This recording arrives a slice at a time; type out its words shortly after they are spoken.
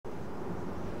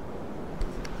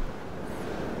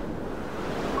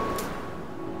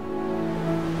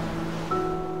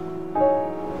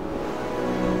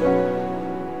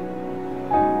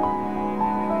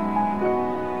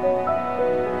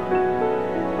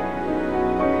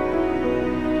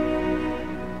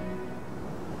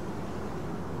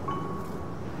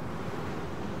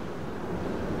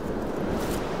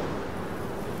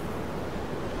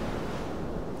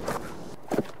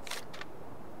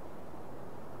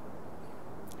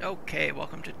Okay,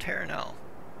 welcome to TERRA NIL.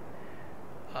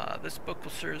 This book will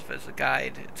serve as a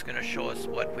guide. It's going to show us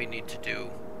what we need to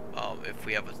do if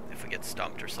we get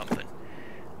stumped or something.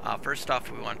 First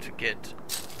off, we want to get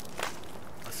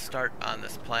a start on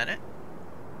this planet.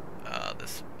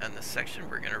 In this section,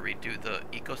 we're going to redo the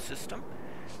ecosystem.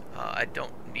 I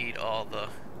don't need all the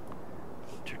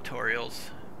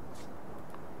tutorials.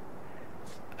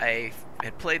 I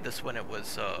had played this when it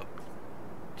was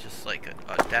just like a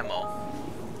demo.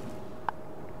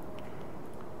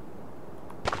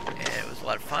 And it was a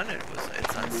lot of fun.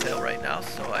 It's on sale right now,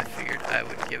 so I figured I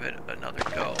would give it another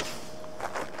go.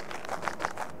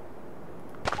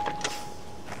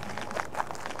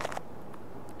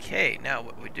 Okay, now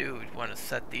what we do, we want to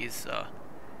set these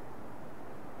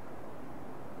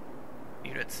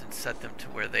units and set them to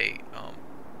where they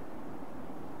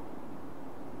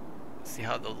see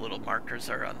how the little markers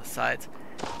are on the sides.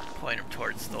 Point them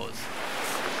towards those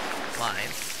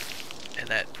lines, and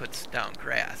that puts down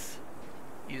grass.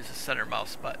 Use the center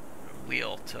mouse button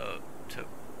wheel to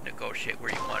negotiate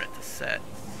where you want it to set.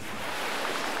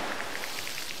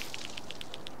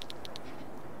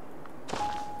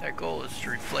 Our goal is to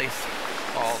replace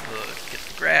get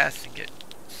the grass and get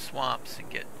swamps and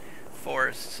get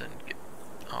forests and get,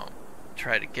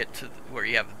 try to get to where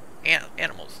you have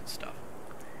animals and stuff.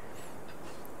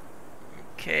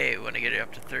 Okay, we want to get it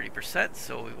up to 30%,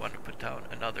 so we want to put down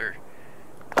another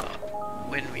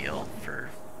windmill for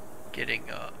getting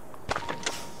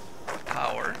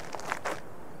power.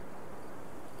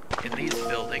 In these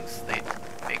buildings, they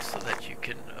make so that you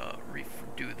can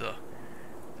redo the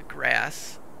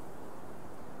grass.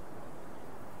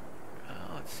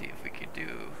 Let's see if we could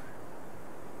do.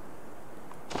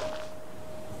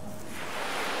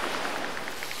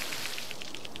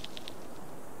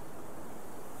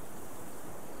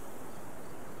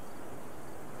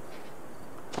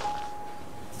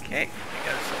 Okay, we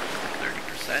got us up to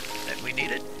 30% that we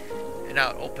needed, and now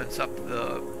it opens up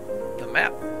the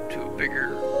map to a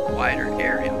bigger, wider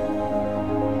area.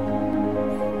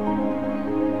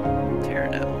 TERRA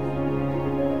NIL.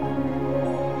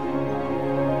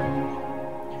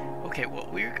 Okay, well,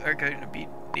 we are going to be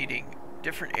needing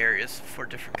different areas for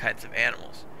different kinds of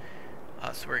animals.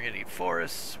 So we're going to need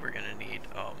forests. We're going to need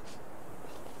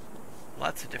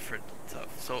lots of different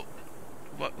stuff. So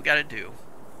what we got to do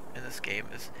in this game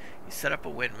is you set up a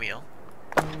windmill,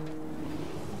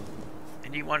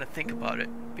 and you want to think about it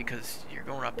because you're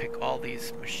going to pick all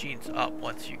these machines up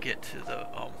once you get to the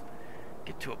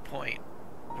get to a point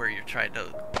where you're trying to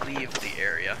leave the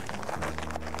area.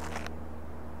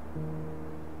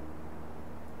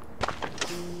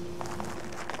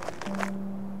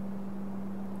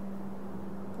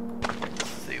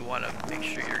 So you want to make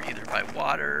sure you're either by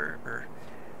water or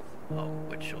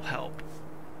which will help.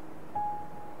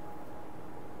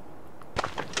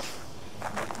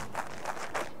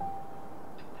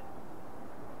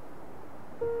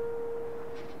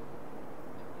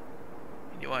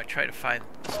 You want to try to find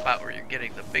the spot where you're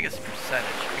getting the biggest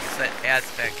percentage, because that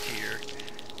adds back to your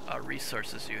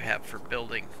resources you have for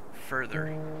building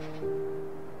further.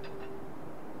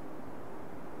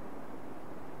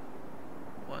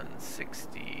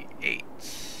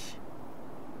 $168.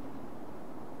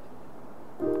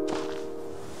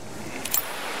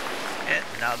 And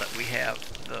now that we have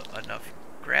enough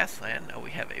grassland, now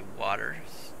we have a water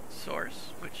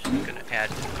source, which is going to add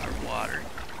to our water.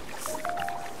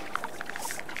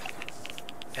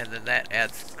 And then that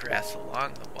adds grass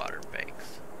along the water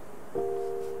banks.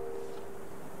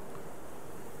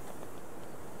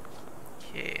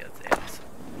 Okay, let's add some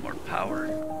more power.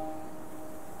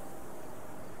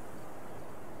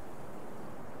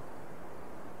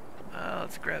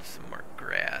 Let's grab some more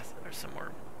grass, or some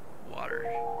more water.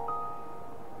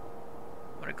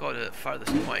 I'm going to go to the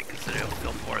farthest point because then it'll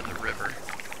fill more of the river.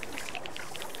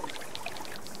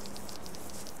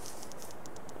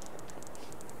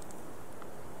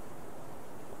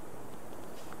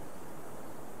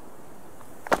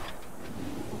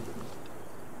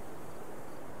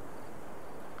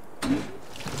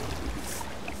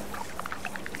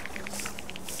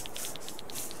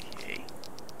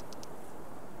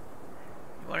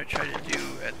 Try to do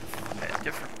at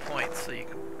different points so you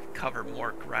can cover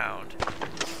more ground.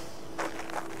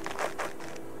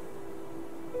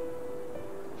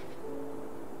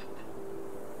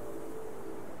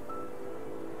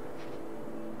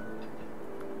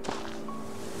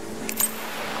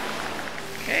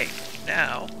 Okay,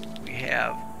 now we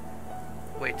have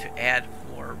a way to add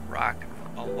more rock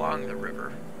along the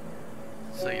river,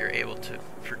 so you're able to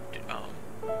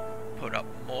put up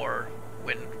more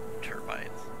wind turbines.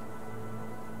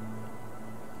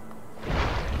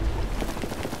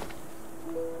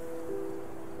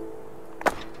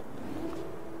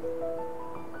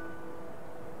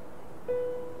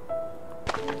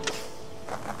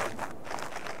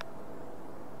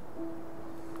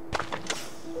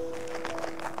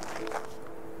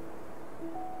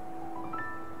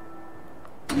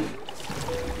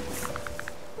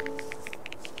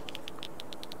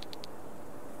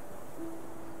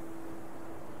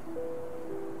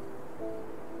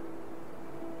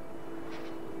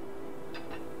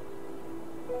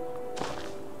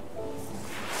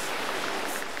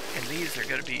 are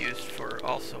going to be used for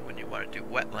also when you want to do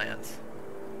wetlands.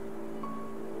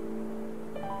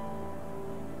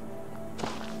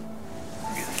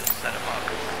 You just set them up.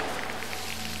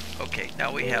 Okay,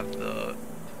 now we have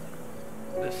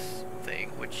this thing,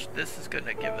 which this is going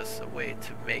to give us a way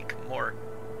to make more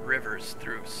rivers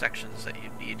through sections that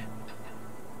you need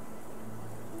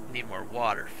more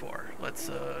water for. Let's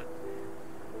do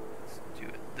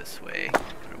it this way.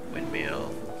 Put a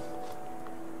windmill.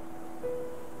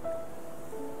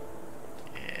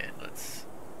 And let's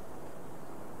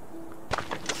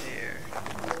there.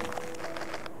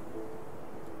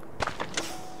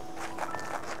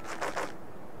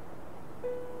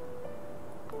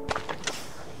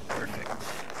 Perfect.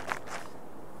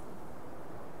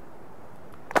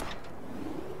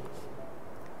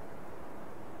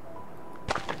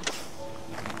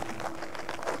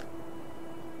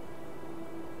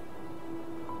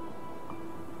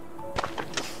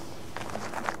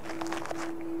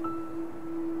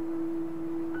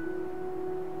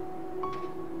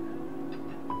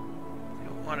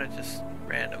 Want to just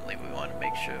randomly, we want to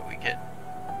make sure that we get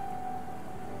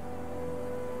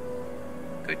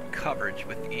good coverage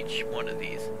with each one of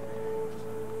these.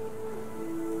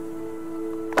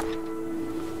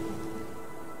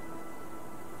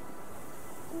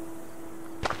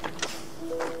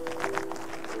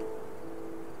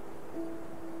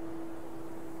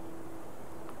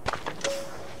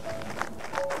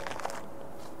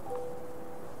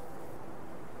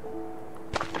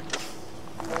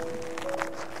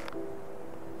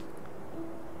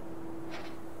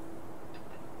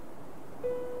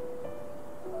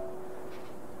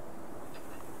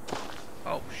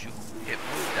 Oh shoot, it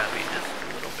moved on me just a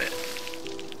little bit.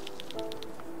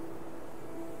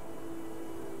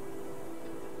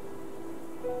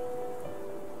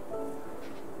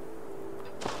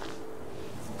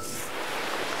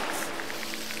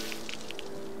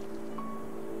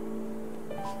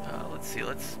 Let's see,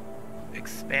 let's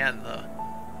expand the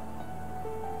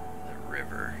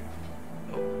river.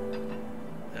 Oh,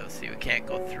 let's see, we can't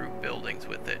go through buildings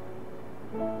with it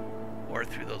or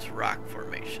through those rock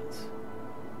formations.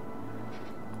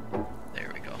 There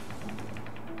we go.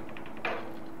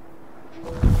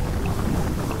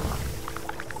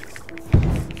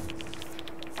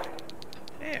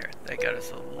 There, that got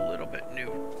us a little bit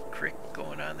new creek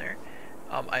going on there.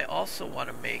 I also want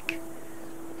to make,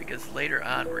 because later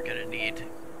on we're going to need,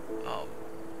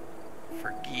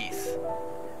 for geese,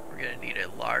 we're going to need a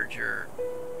larger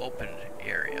open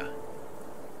area.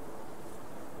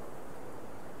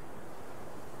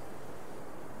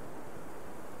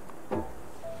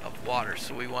 Water,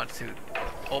 so we want to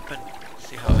open,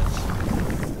 see how it's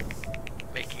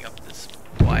making up this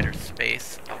wider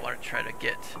space. I want to try to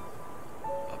get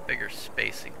a bigger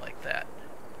spacing like that.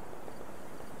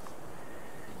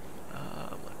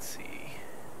 Let's see.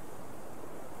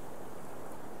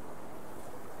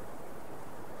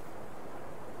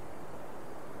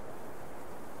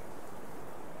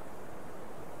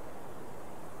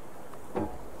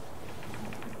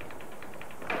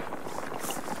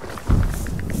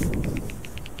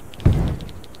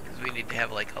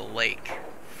 Have like a lake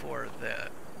for the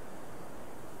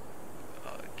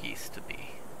geese to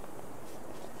be.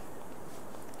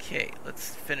 Okay,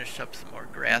 let's finish up some more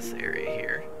grass area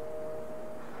here.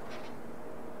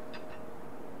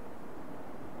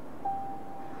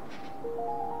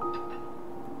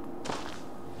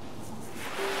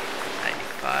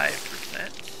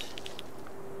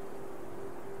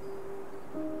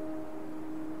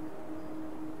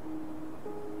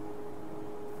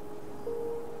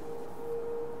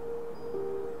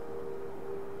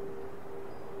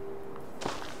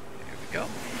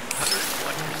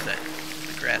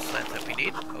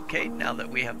 Okay, now that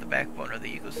we have the backbone of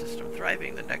the ecosystem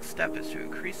thriving, the next step is to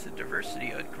increase the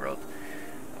diversity and growth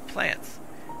of plants.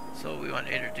 So we want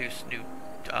to introduce new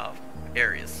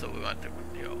areas. So we want the,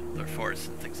 the forests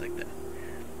and things like that.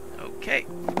 Okay.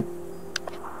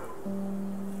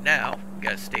 Now we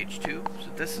got stage 2. So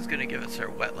this is going to give us our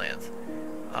wetlands.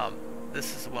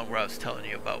 This is the one where I was telling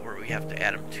you about, where we have to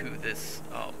add them to this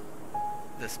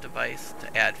this device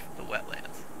to add the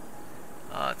wetlands.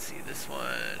 Let's see, this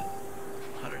one.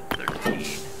 113,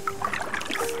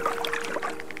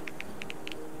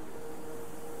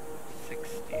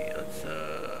 60, let's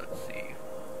see,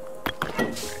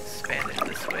 expand it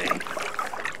this way,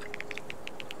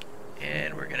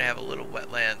 and we're gonna have a little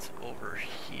wetlands over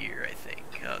here, I think.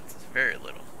 It's very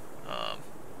little.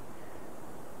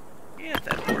 Yeah,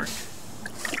 that'll work.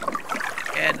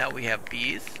 And now we have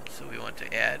bees, so we want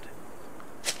to add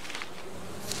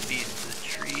bees to the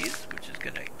trees, which is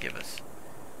gonna give us.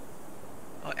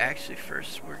 Oh, actually,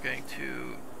 first we're going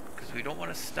to, because because we don't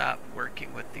want to stop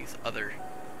working with these other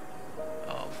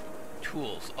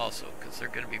tools also, because they're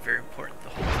going to be very important the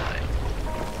whole time.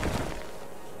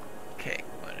 Okay,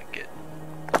 we want to get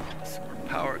some more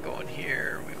power going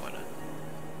here. We want to,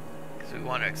 because we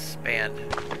want to expand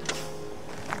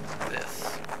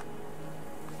this.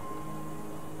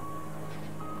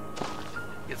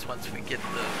 Because once we get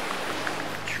the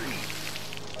tree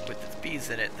with its bees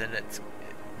in it, then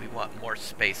we want more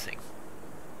spacing.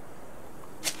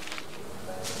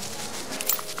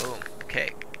 Boom.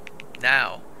 Okay.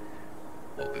 Now,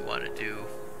 what we want to do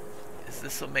is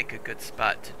this will make a good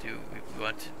spot to do. We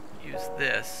want to use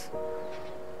this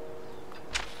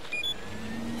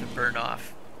to burn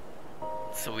off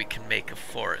so we can make a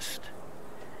forest.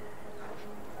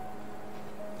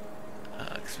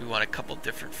 Because we want a couple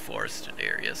different forested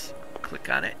areas. Click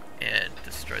on it and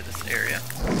destroy this area.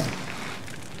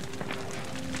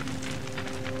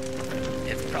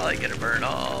 It's probably going to burn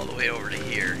all the way over to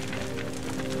here.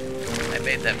 I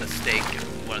made that mistake in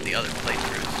one of the other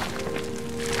playthroughs.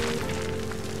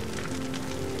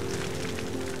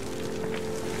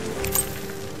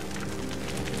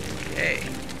 Okay.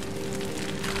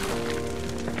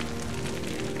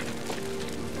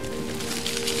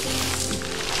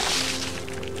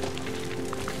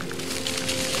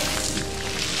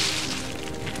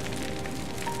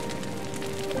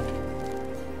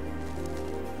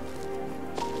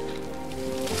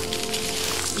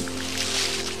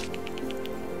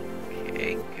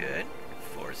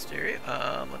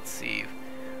 Let's see.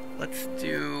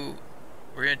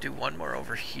 We're gonna do one more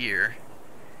over here.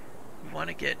 We want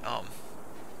to get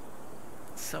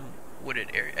some wooded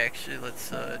area. Actually, let's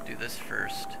do this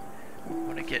first. We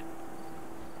want to get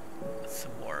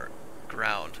some more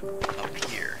ground up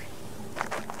here.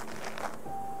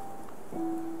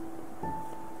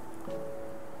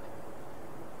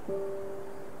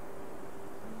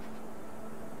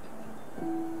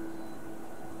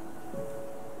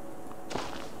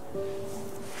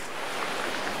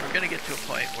 We're going to get to a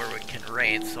point where it can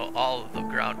rain, so all of the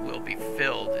ground will be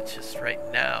filled. It's just right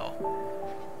now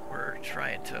we're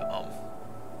trying to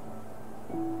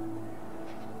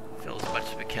fill as much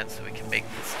as we can so we can make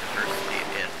this diversity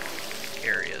in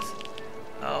areas.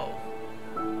 Oh,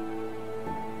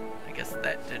 I guess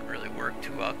that didn't really work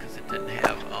too well because it didn't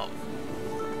have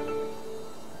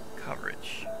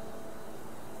coverage.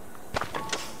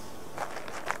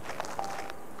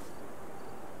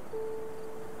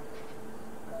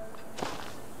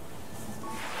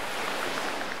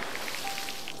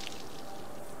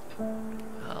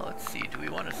 Let's see, do we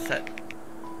want to set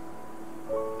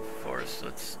the forest?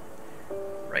 Let's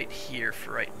right here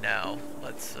for right now.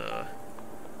 Let's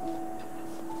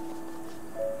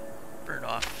burn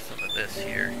off some of this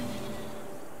here.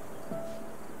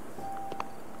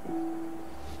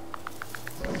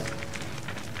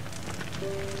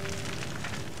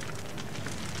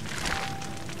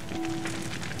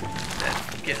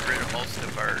 That's getting rid of most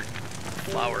of our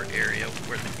flower area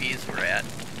where the bees were at.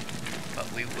 But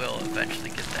we will eventually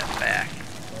get that back.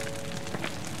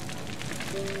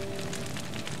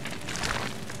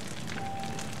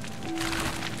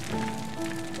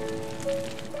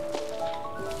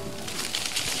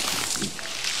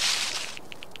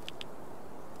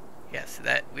 Yeah, so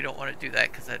that we don't want to do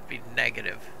that because that'd be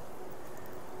negative.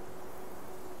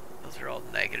 Those are all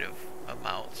negative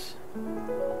amounts.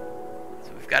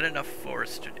 So we've got enough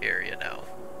forested area now.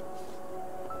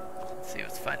 Let's see,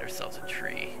 let's find ourselves a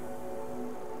tree.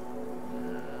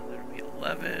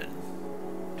 11,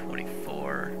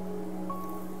 24.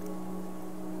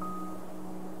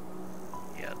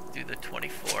 Yeah, do the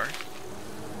 24.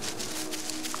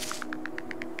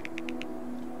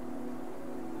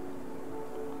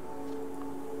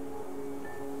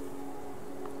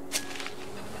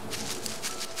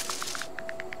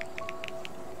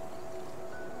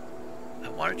 I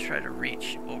want to try to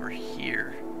reach over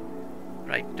here,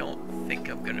 but I don't think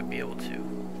I'm going to be able to.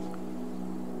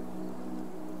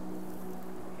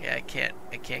 Yeah, I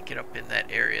can't get up in that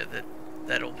area.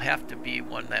 That'll have to be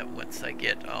one that once I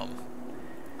get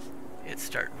it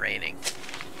start raining.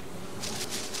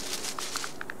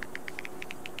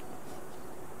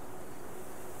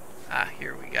 Ah,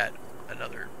 here we got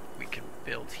another we can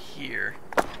build here.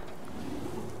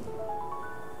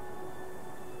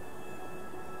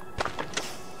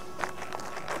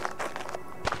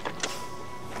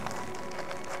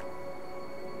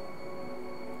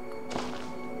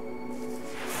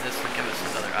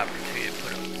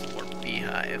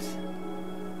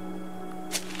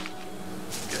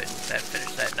 Good, that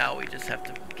finished that. Now we just have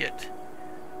to get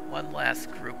one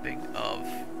last grouping of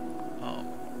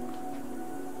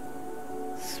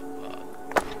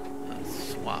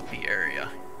swampy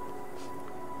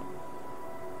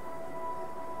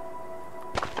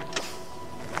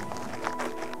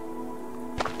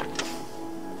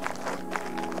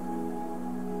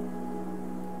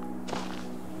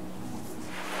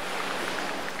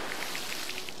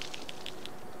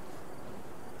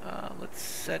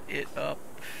it up.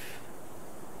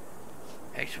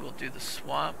 Actually, we'll do the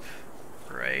swamp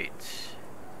right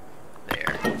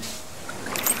there.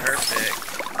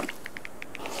 Perfect.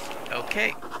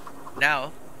 Okay,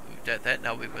 now we've done that.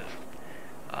 Now we've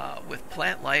with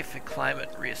plant life and climate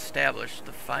reestablished,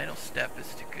 the final step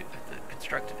is to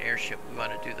construct an airship. We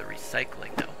want to do the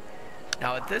recycling now.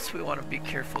 Now at this, we want to be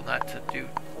careful not to do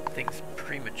things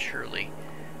prematurely.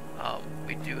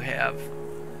 We do have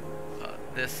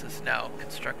this is now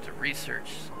construct a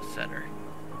research center.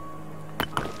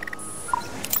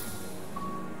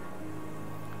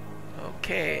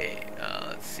 Okay,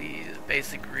 let's see, the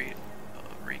basic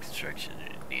reconstruction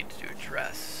need to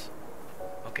address.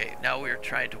 Okay, now we're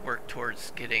trying to work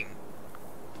towards getting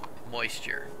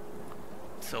moisture,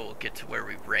 so we'll get to where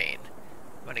we rain.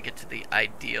 We want to get to the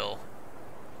ideal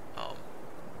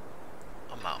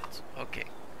amount. Okay,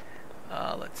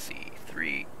 let's see,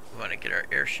 3, we want to get our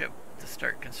airship to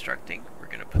start constructing. We're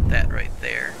going to put that right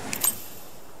there.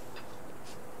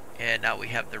 And now we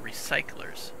have the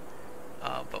recyclers.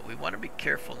 But we want to be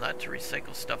careful not to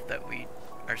recycle stuff that we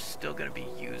are still going to be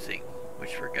using,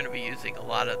 which we're going to be using a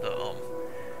lot of the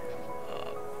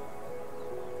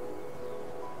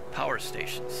power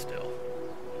stations still.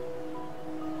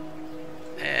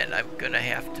 And I'm going to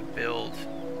have to build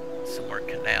some more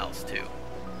canals too.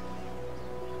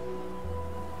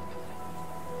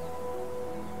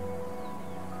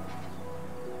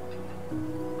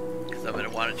 Because I'm going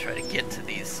to want to try to get to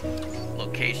these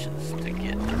locations to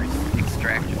get the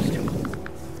extractors to them.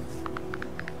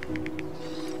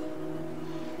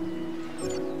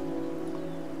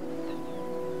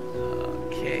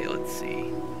 Okay, let's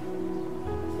see.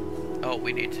 Oh,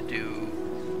 we need to do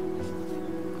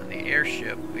on the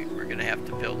airship. We're going to have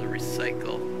to build a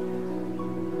recycle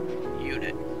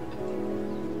unit,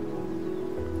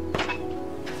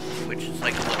 which is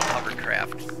like a little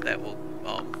hovercraft that will,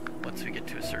 once we get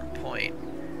to a certain point,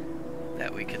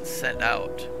 that we can send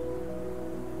out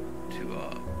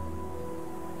to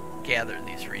gather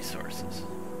these resources.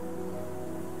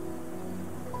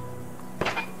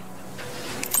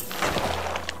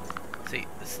 See,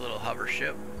 this little hover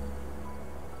ship.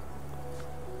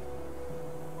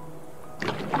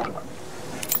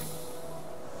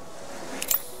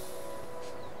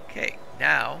 Okay,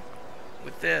 now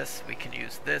with this we can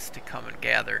use this to come and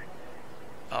gather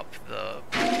up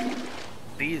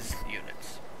these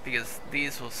units, because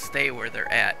these will stay where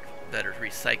they're at that are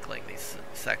recycling these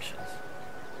sections.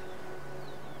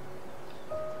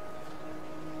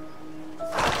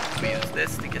 We use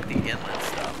this to get the inlet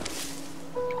stuff.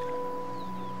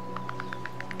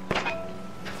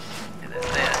 And then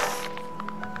this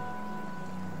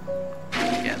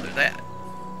to gather that.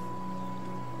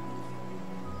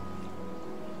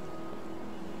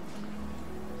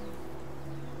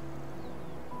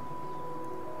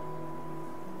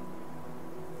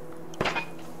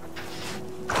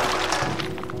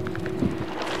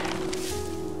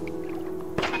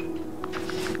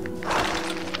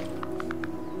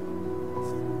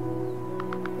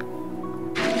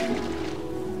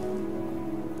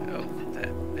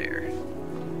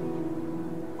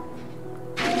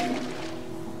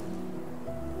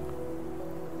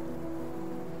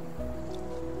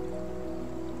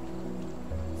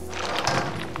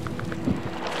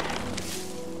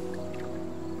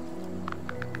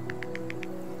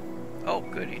 Oh,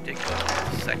 good, he did go to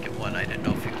the second one. I didn't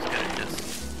know if he was going to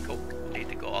just need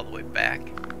to go all the way back.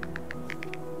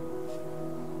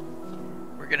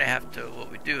 We're going to have to,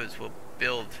 what we do is we'll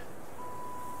build,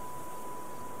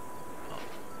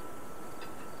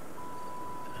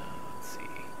 let's see,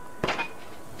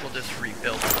 we'll just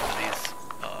rebuild some of these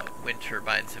wind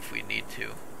turbines if we need to.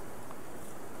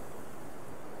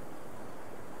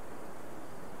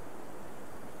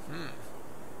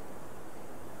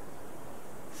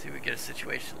 See, we get a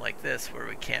situation like this where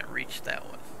we can't reach that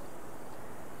one.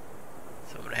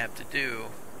 So what I'm going to have to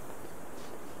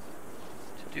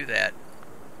do that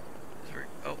is we're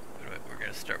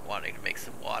going to start wanting to make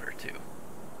some water too.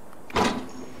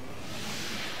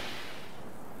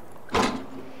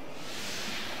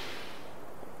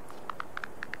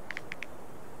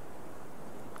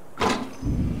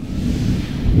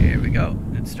 Here we go.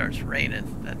 It starts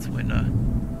raining. That's when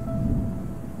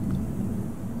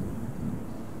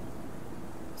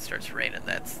starts raining,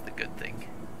 that's the good thing.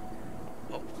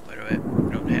 Oh, wait a minute,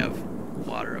 we don't have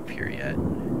water up here yet.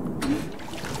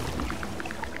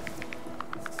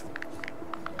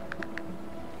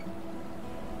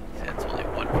 That's only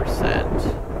 1%.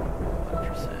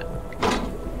 1%.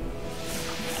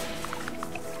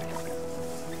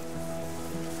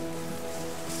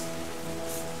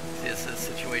 See, this is a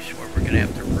situation where we're going to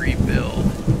have to rebuild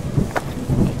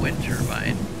a wind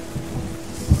turbine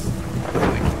so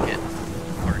we can get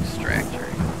more extractor.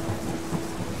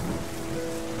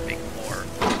 Make more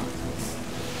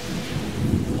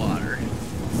water.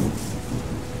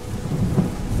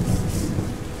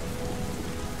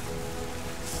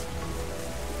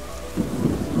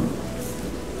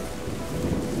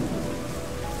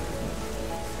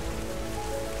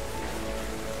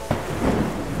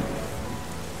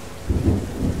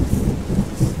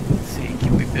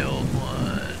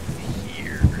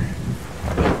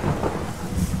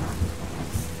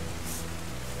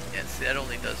 That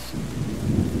only does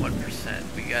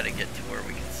 1%. We gotta get to where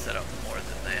we can set up more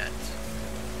than that.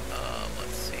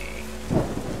 Let's see.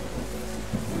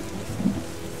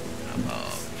 How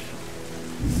about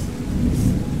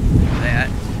that?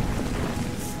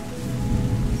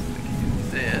 We can do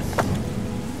this,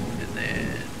 and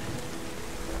then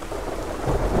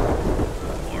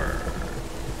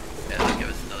that'll give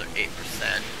us another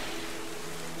 8%.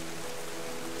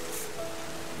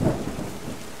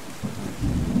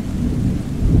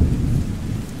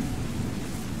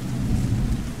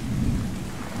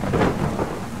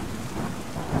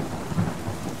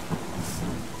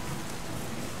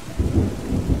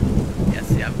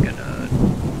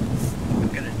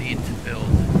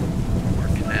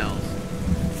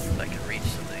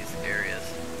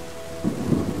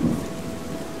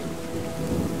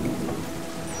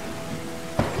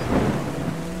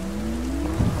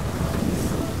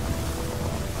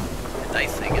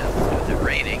 Nice thing is, with it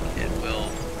raining, it will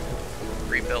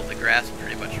rebuild the grass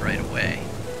pretty much right away.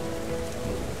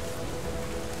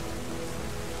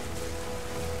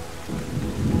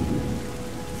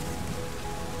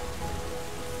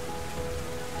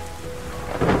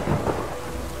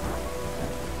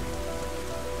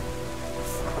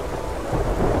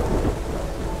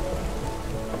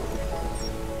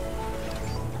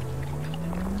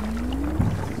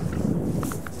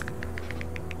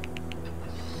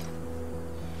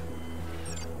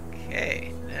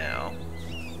 Okay, now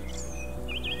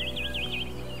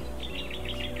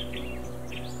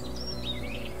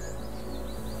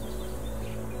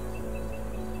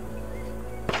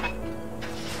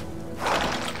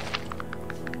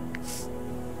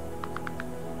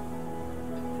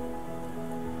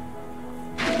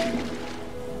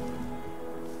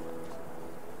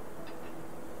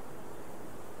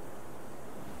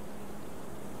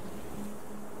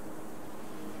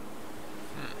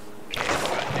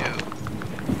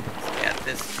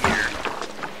this here.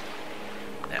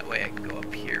 That way I can go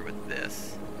up here with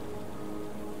this.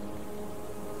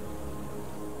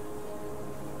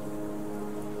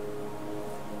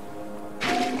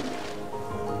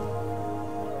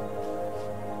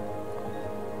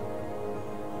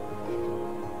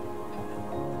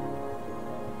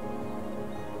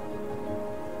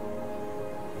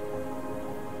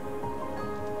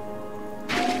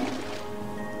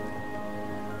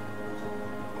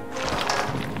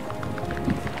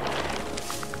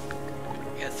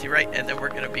 Right, and then we're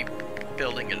going to be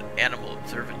building an animal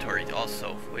observatory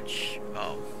also, which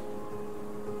I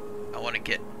want to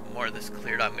get more of this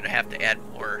cleared up. I'm going to have to add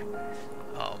more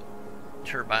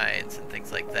turbines and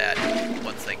things like that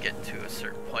once I get to a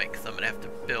certain point, because I'm going to have to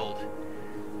build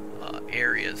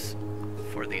areas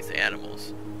for these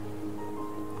animals.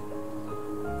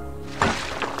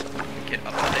 Get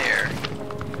up there.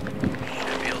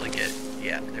 Should be able to get,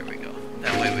 yeah, there we go.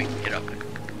 That way we can get up and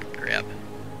grab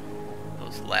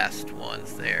those last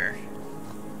ones there.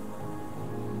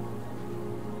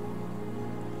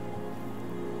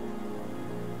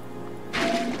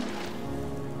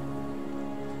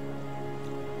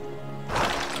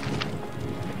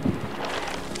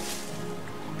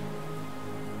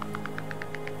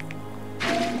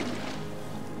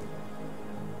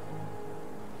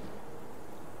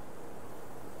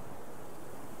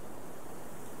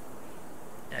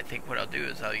 I think what I'll do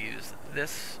is I'll use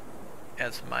this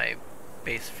as my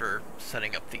base for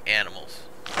setting up the animals.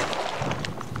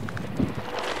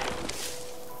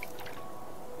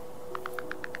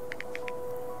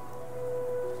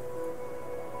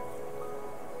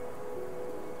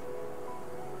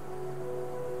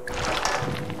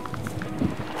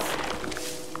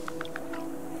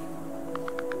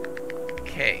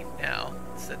 Okay, now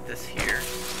set this here.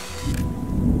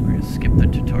 We're gonna skip the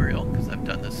tutorial because I've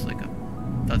done this like a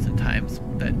dozen times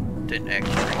that didn't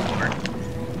actually record.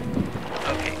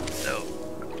 Okay, so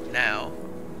now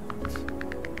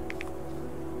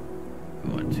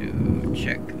we want to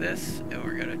check this, and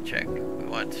we're going to check, we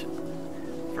want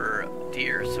for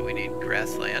deer, so we need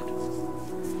grassland.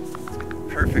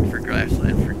 It's perfect for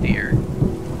grassland for deer.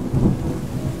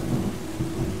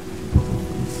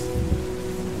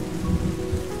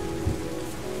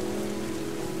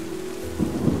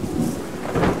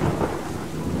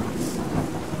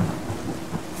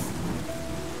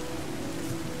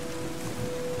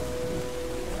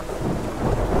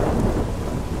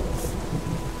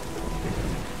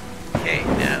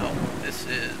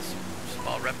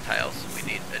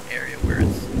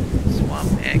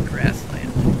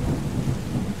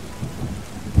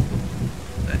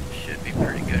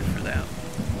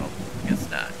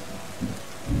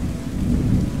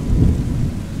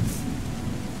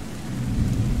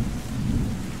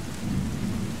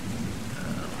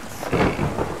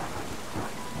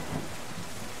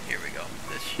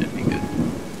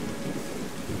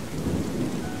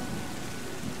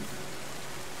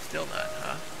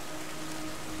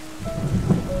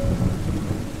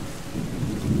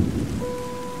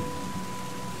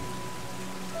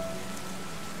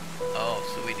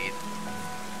 So we need,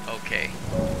 okay.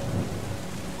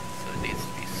 So it needs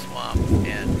to be swamp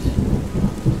and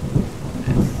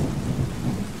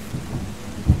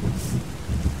this.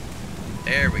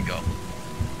 There we go.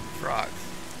 Frogs.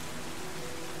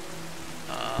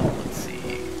 Let's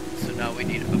see. So now we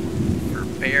need for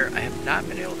bear. I have not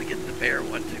been able to get the bear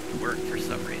one to work for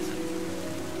some reason.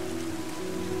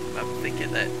 I'm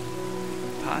thinking that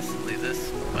possibly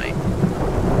this might.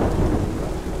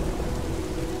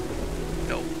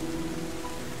 Nope.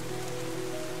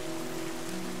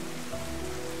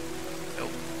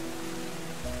 Nope.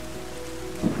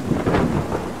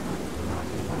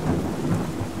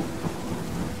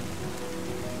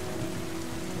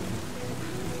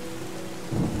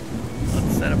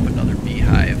 Let's set up another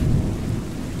beehive.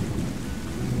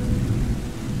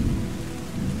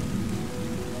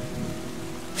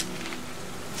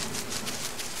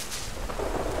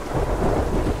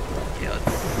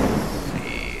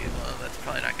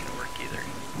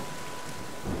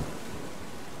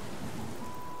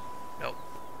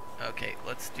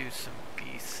 Let's do some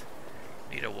geese.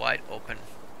 Need a wide open.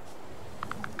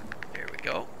 There we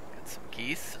go. Get some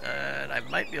geese. And I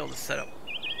might be able to set up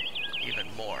even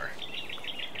more.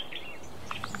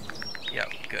 Yep,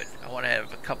 good. I want to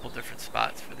have a couple different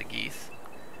spots for the geese.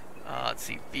 Let's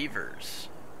see, beavers.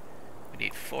 We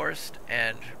need forest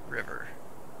and river.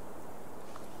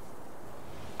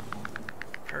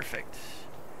 Perfect.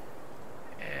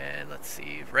 And let's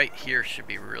see, right here should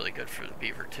be really good for the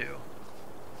beaver too.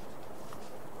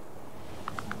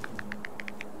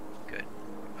 Good.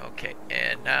 Okay,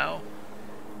 and now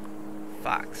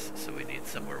fox. So we need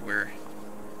somewhere where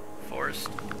forest.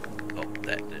 Oh,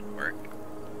 that didn't work.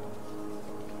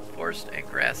 Forest and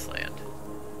grassland.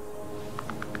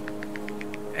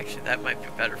 Actually, that might be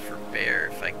better for bear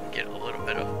if I can get a little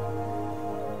bit of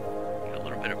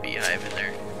beehive in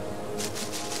there.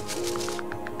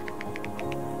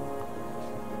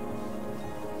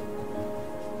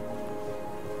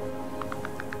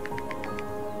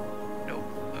 Nope.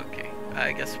 Okay.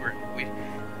 I guess we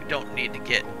don't need to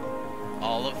get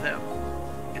all of them.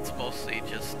 It's mostly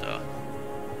just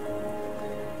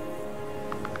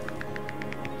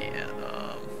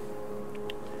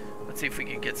let's see if we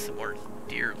can get some more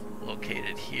deer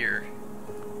located here.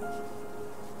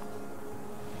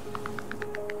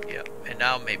 Yep, and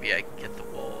now maybe I can get the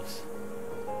wolves.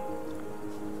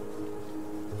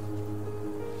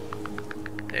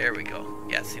 There we go.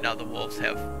 Yeah, see now the wolves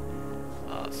have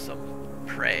some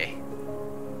prey.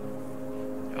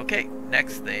 Okay,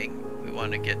 next thing, we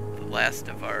want to get the last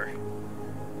of our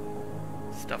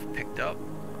stuff picked up.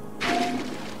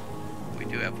 We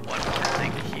do have one more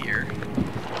thing here.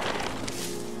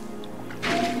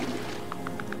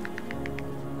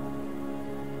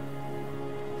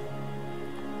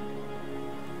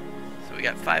 So we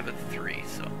got 5 of the 3,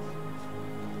 so.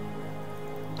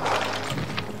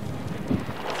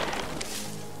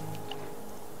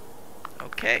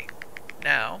 Okay,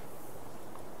 now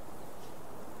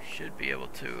we should be able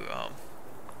to,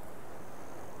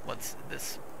 once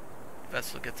this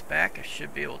vessel gets back, I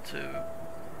should be able to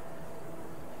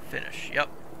finish. Yep,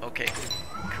 okay,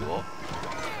 cool,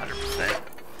 100%.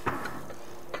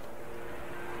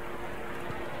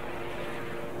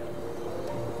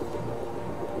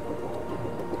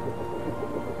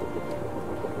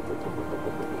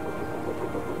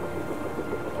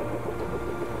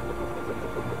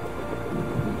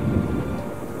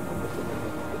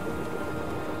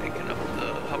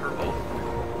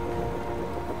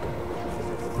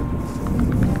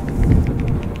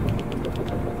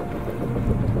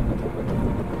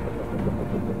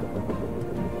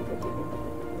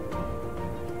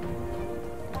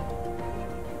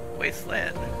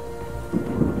 Wasteland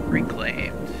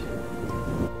reclaimed.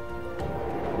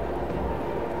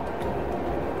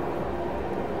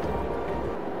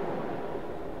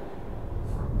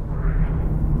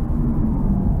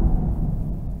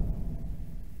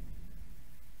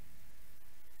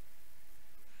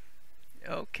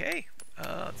 Okay,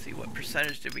 let's see, what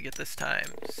percentage did we get this time?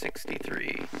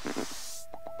 63.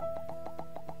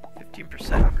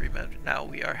 15% agreement. Now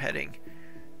we are heading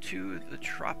to the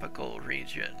tropical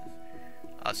region.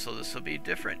 So this will be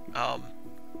different.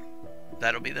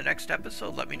 That'll be the next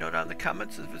episode. Let me know down in the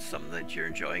comments if it's something that you're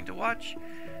enjoying to watch.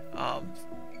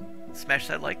 Smash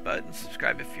that like button,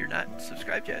 subscribe if you're not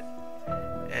subscribed yet,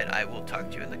 and I will talk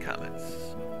to you in the comments.